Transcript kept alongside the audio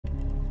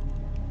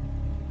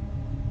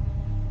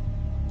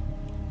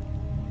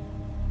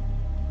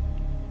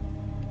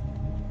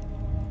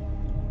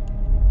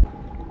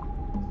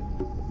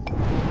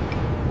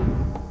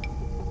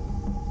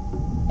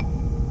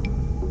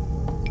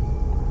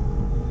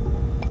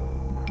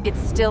It's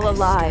still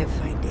alive. I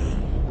start my day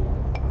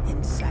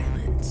in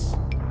silence.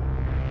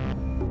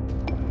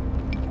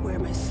 Where are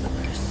my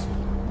slippers?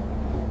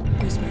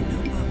 Where's my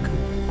notebook?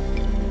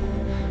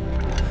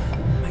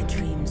 My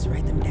dreams,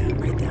 write them down.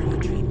 Write down your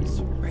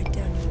dreams. Write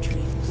down your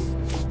dreams.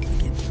 Don't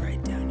forget to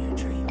write down your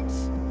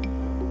dreams.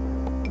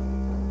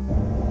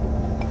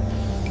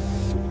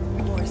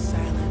 More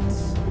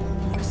silence.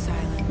 More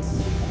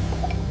silence.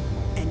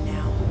 And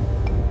now,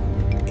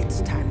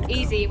 it's time to go.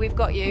 Easy, we've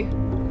got you.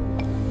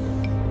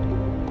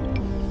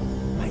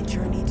 My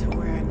journey to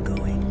where I'm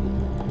going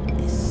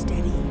is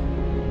steady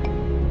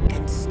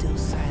and still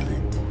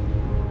silent.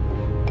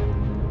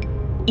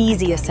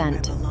 Easy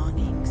ascent. My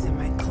belongings and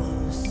my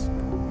clothes,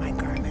 my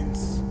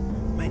garments,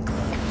 my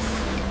gloves,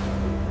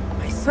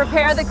 my socks,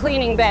 Prepare the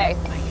cleaning bay.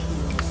 my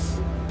heels,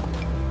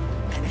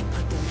 and I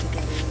put them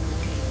together in a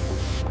way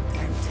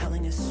that I'm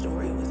telling a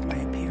story with my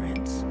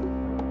appearance.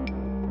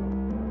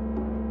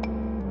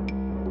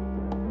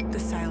 The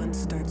silence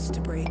starts to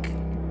break.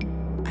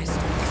 I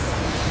start to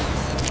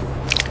silence myself.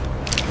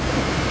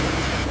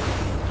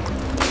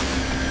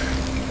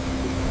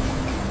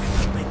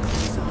 I put my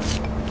clothes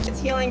on. It's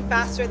healing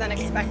faster than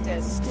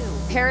expected. Still.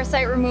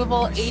 Parasite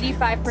removal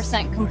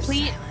 85%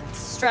 complete.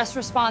 Stress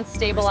response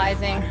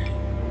stabilizing.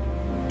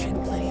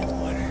 Drink plenty of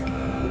water.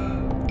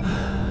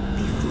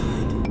 Be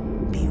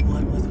fluid. Be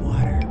one with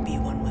water. Be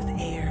one with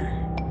air.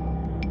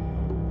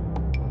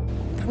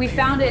 We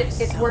found it.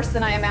 It's worse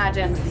than I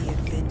imagined. For the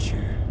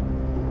adventure.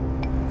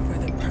 For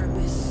the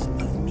purpose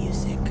of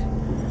music.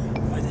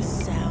 For the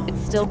sound.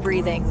 It's still to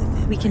breathing. grow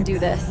within We can my do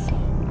this. belly.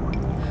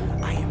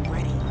 I am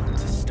ready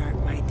to start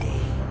my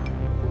day.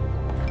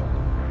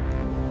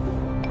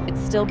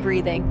 It's still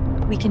breathing.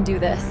 We can do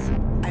this.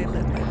 I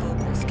let my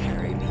vocals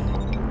carry me.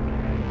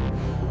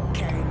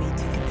 Carry me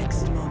to the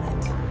next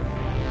moment.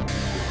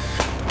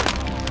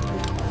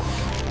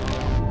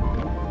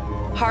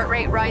 Heart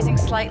rate rising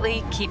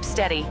slightly. Keep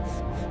steady.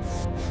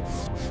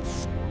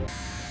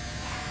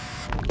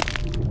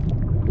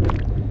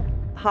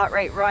 Heart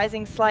rate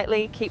rising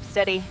slightly. Keep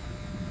steady.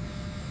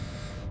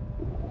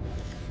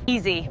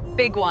 Easy.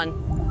 Big one.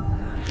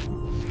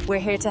 We're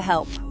here to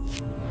help.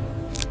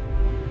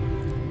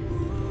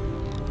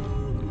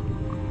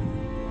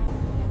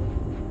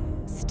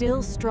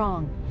 Still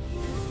strong.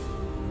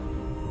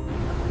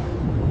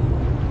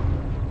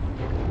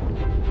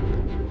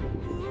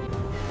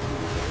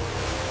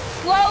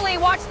 Slowly,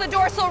 watch the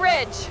dorsal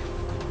ridge.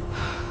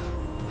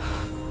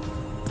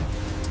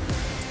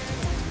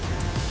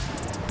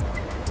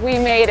 We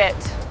made it.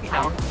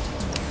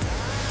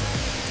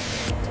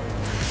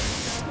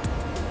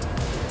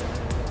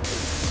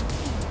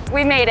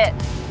 We made it.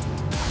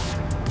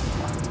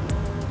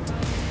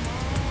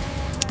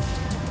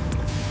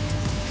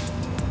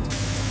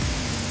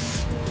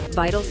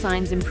 Vital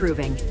signs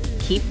improving.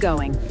 Keep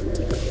going.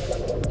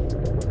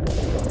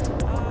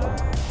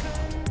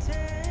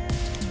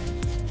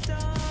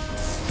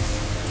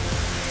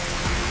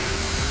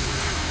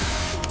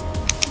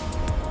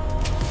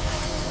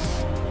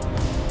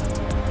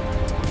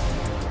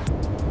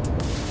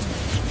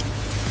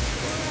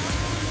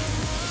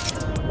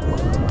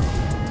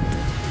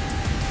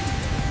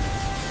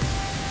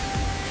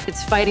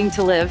 It's fighting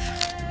to live.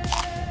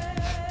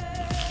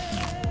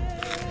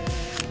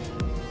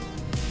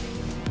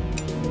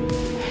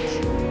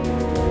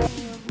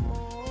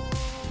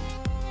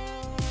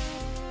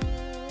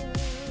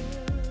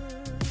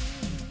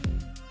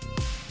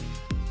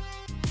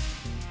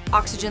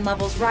 Oxygen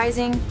levels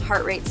rising,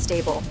 heart rate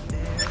stable.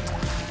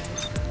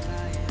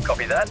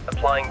 Copy that.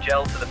 Applying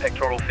gel to the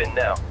pectoral fin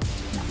now.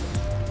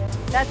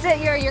 That's it,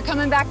 you're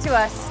coming back to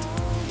us.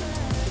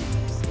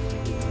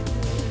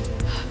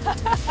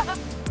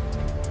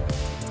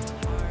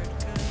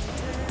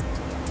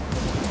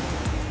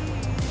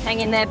 Hang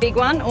in there, big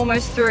one,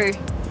 almost through.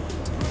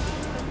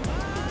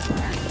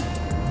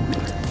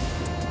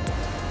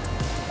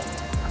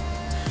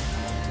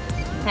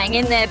 Hang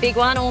in there, big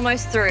one,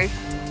 almost through.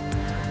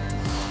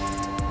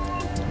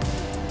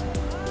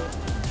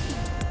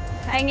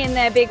 Hang in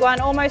there, big one,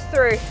 almost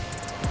through.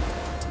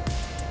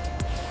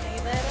 Hang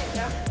in there,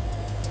 go.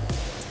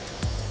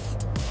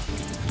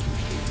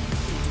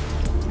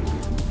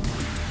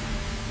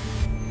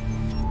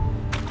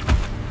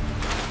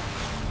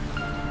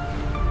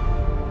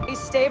 He's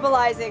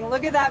stabilizing.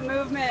 Look at that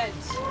movement.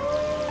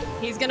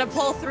 He's gonna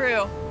pull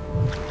through.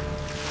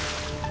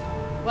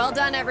 Well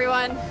done,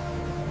 everyone.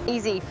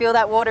 Easy, feel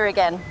that water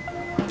again.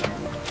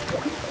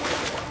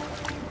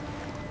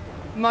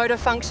 Motor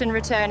function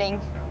returning.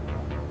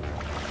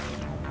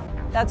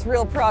 That's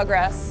real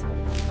progress.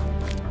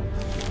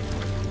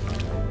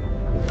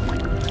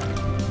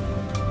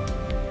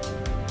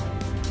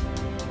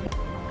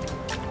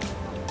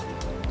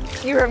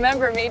 You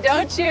remember me,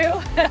 don't you?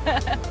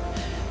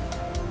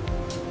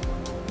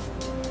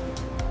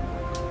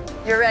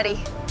 You're ready.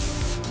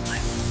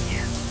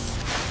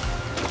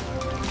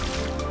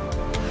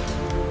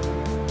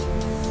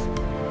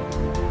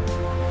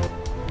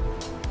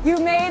 You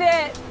made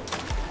it!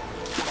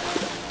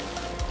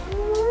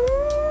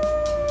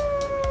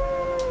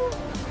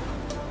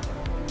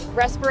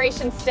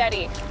 Respiration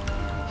steady.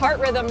 Heart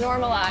rhythm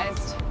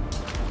normalized.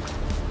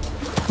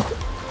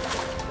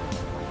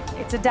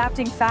 It's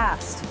adapting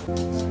fast.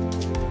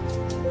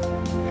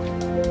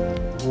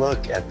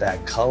 Look at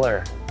that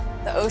color.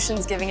 The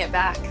ocean's giving it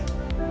back.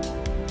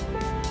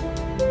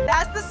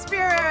 That's the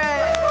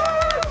spirit!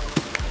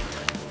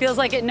 Feels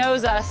like it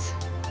knows us.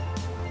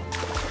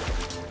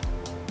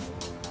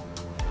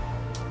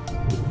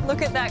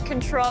 Look at that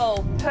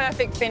control.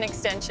 Perfect fin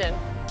extension.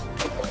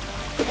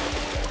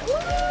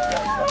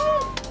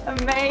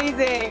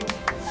 Amazing.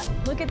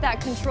 Look at that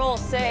control,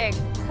 Sig.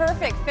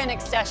 Perfect fin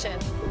extension.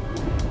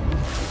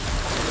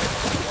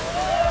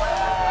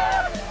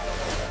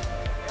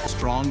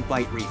 Strong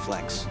bite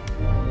reflex.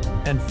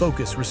 And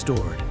focus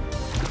restored.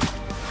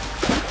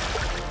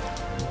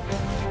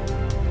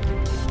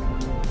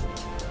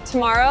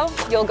 Tomorrow,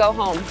 you'll go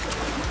home.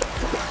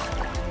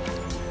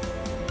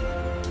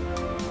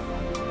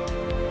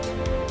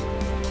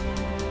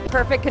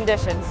 Perfect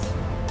conditions.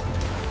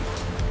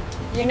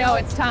 You know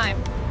it's time.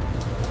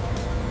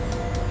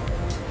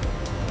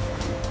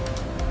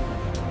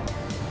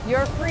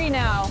 You're free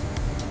now.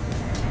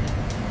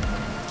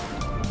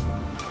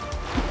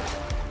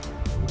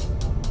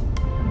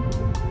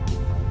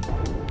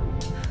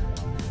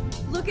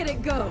 Look at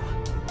it go.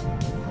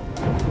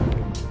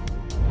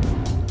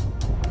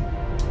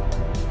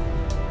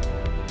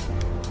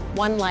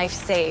 One life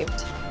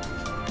saved.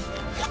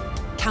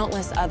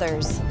 Countless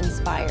others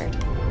inspired.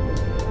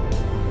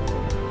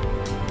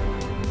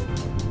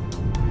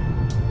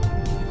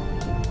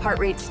 Heart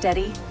rate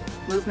steady,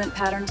 movement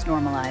patterns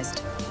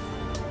normalized.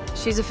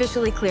 She's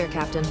officially clear,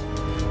 Captain.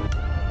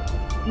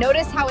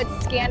 Notice how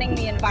it's scanning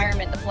the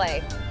environment to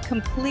play.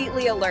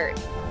 Completely alert.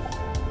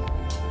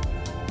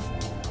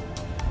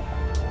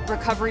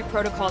 Recovery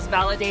protocols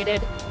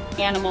validated.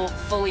 Animal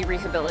fully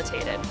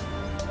rehabilitated.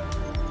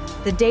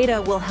 The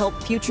data will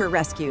help future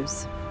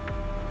rescues.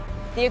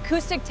 The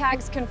acoustic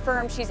tags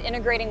confirm she's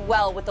integrating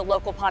well with the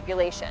local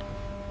population.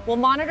 We'll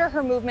monitor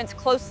her movements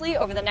closely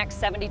over the next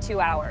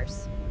 72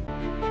 hours.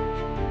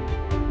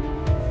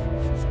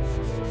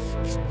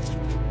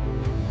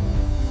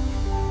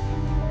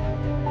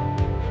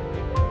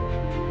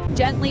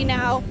 Gently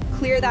now,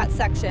 clear that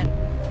section.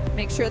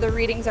 Make sure the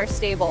readings are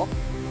stable.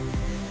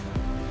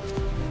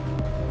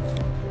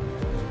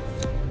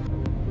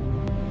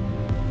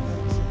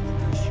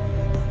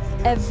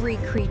 Every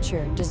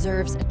creature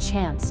deserves a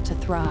chance to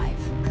thrive.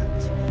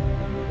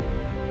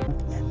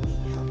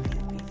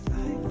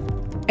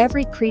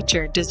 Every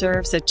creature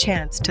deserves a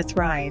chance to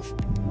thrive.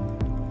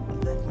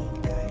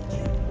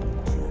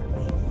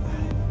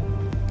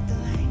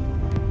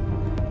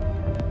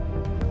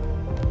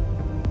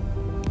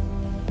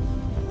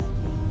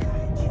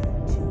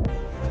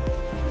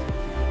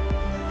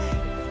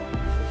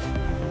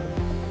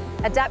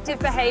 Adaptive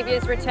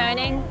behaviors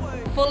returning,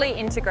 fully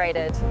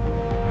integrated.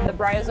 The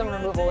bryozoan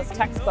removal is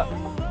textbook.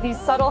 These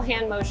subtle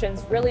hand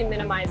motions really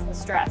minimize the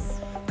stress.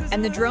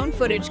 And the drone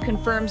footage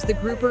confirms the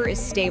grouper is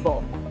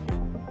stable.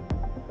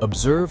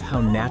 Observe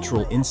how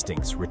natural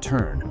instincts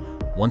return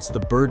once the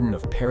burden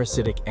of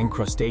parasitic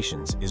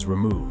encrustations is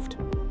removed.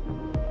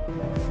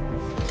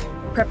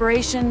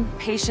 Preparation,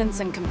 patience,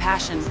 and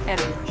compassion.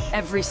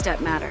 Every step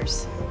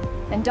matters.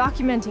 And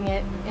documenting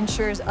it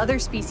ensures other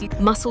species.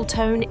 Muscle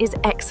tone is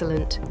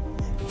excellent,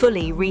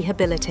 fully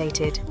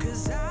rehabilitated.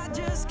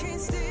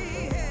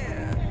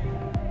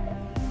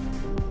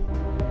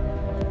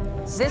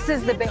 This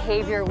is the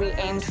behavior we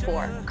aimed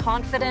for,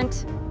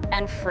 confident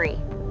and free.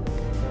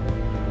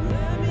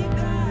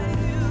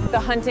 The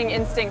hunting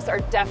instincts are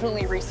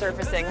definitely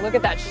resurfacing. Look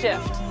at that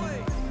shift.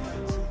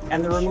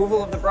 And the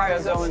removal of the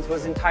bryozoans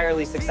was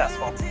entirely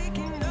successful.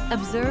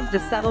 Observe the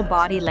subtle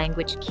body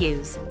language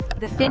cues,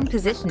 the fin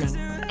positioning,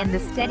 and the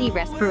steady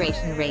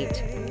respiration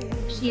rate.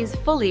 She is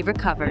fully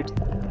recovered.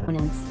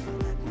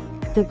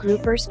 The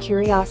grouper's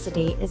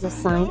curiosity is a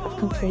sign of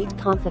complete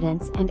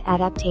confidence and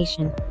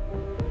adaptation.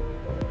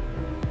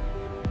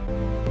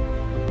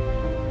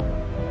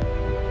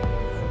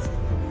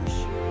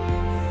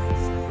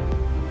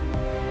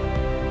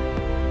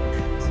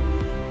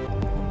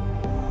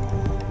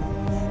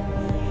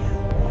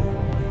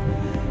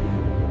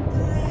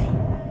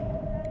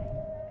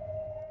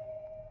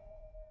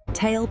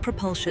 Tail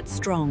propulsion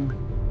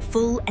strong,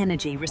 full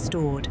energy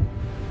restored.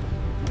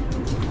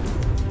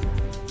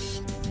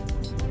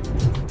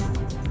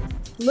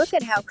 Look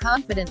at how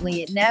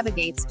confidently it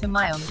navigates to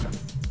Myom,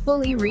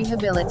 fully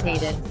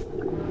rehabilitated.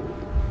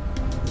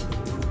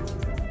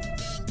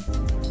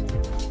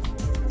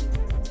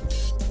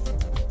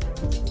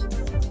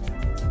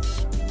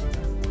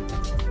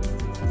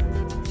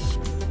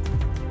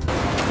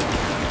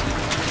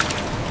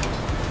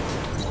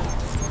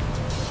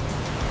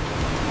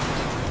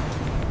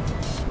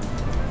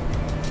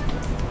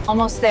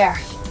 Almost there.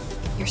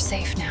 You're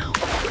safe now.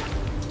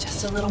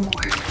 Just a little more.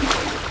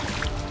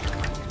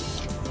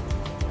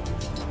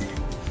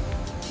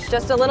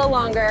 Just a little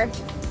longer.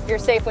 You're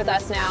safe with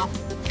us now.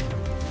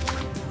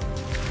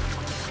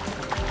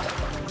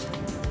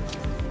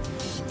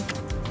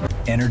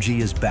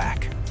 Energy is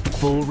back.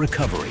 Full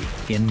recovery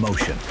in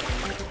motion.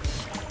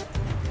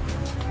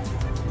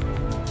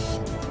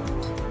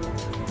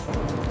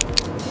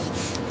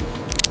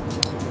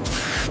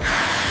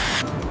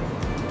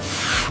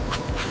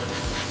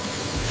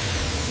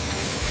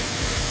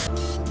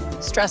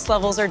 Stress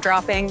levels are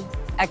dropping.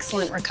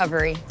 Excellent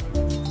recovery.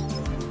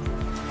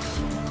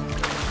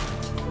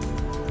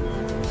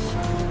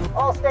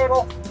 All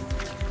stable.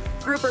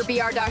 Grouper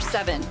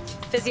BR-7.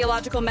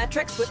 Physiological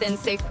metrics within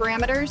safe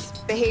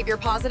parameters. Behavior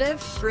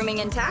positive. Grooming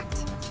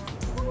intact.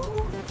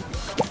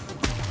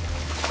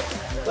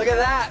 Look at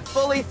that,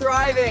 fully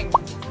thriving.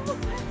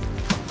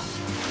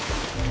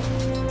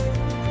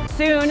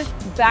 Soon,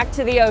 back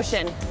to the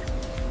ocean.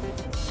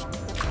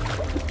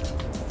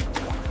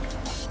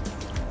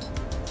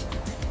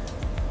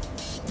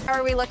 How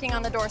are we looking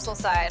on the dorsal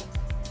side?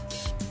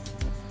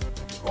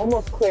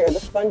 Almost clear. The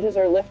sponges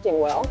are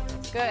lifting well.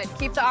 Good.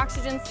 Keep the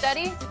oxygen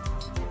steady.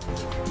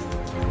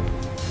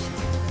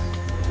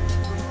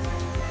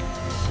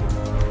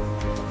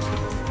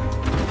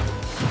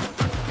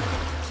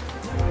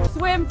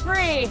 Swim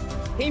free.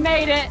 He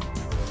made it.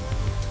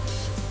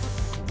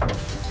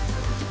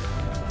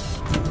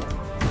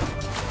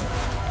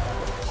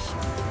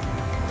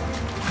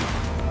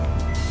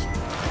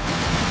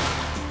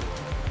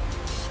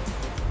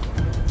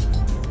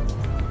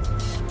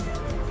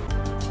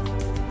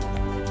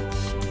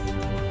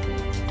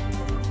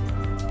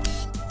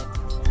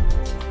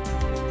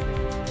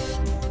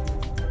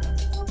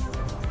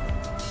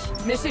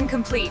 Mission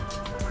complete.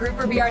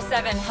 Grouper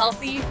BR-7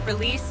 healthy,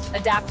 released,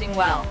 adapting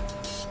well.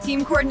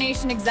 Team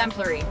coordination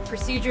exemplary.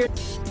 Procedure.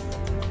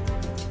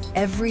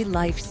 Every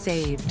life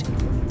saved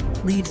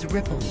leaves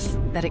ripples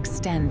that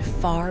extend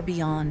far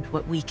beyond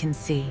what we can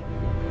see.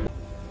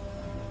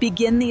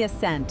 Begin the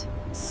ascent,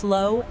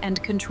 slow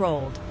and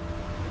controlled.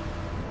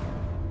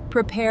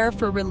 Prepare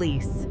for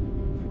release.